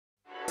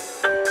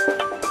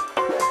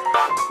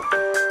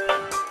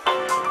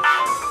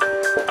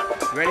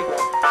Ready?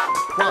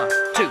 1,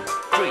 2,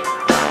 3.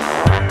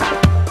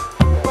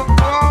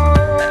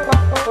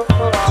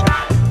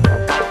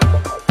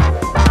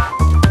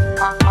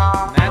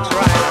 That's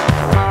right.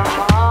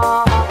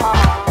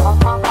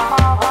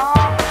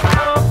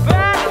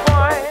 Bad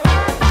boy.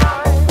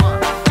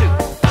 1, 2,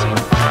 3.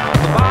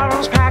 The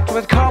barroom's packed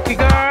with cocky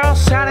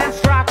girls, selling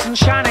frocks and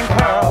shining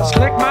pearls.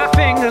 Lick my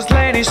fingers,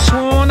 ladies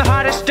swoon, the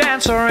hottest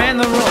dancer in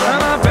the room.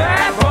 I'm a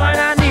bad boy and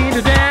I need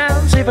to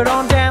dance. If I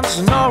don't dance,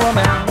 no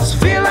romance.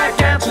 Feel like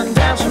dancing,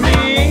 dance with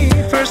me.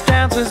 First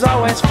dance is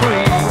always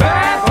free.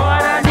 Bad boy,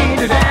 I need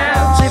to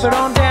dance. If I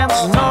don't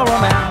dance, no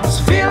romance.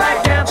 Feel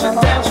like dancing,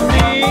 dance with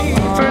me.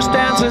 First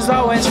dance is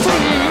always free.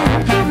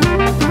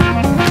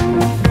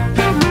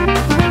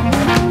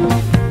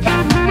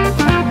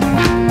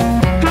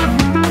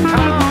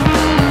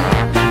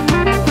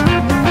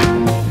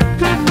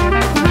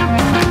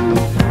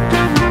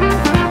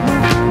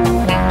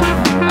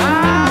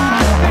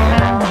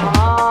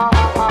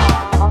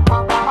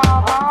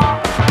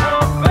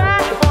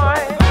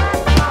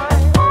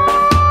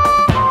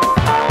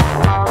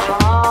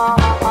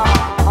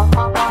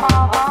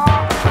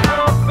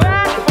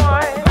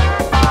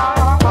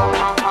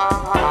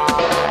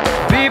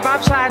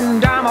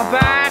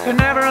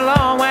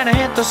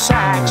 The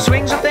sack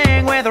swings a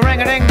thing with a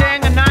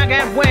ring-a-ding-ding, and I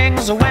get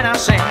wings when I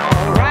sing.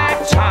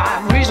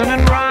 Ragtime, reason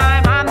and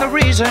rhyme, I'm the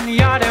reason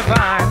you're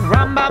divine.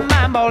 Rumba,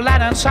 mambo,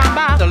 Latin,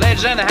 samba, the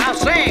ladies in the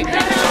house sing.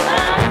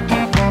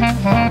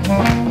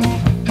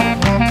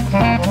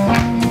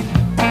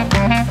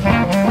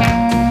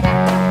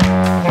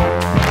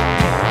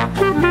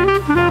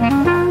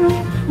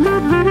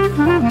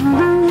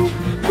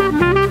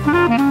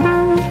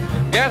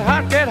 Get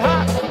hot, get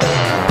hot.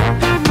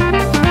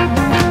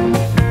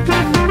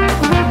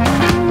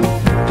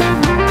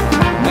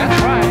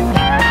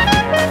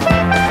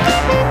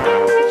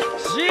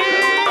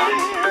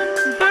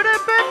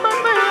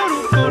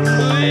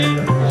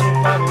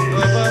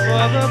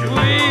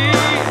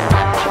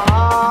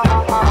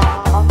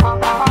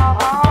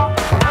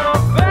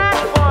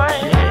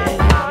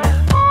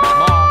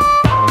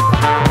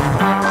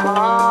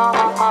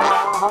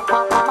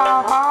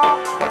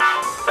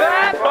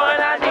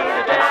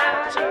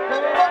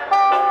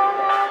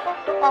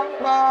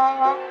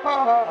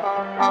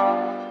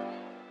 Bye.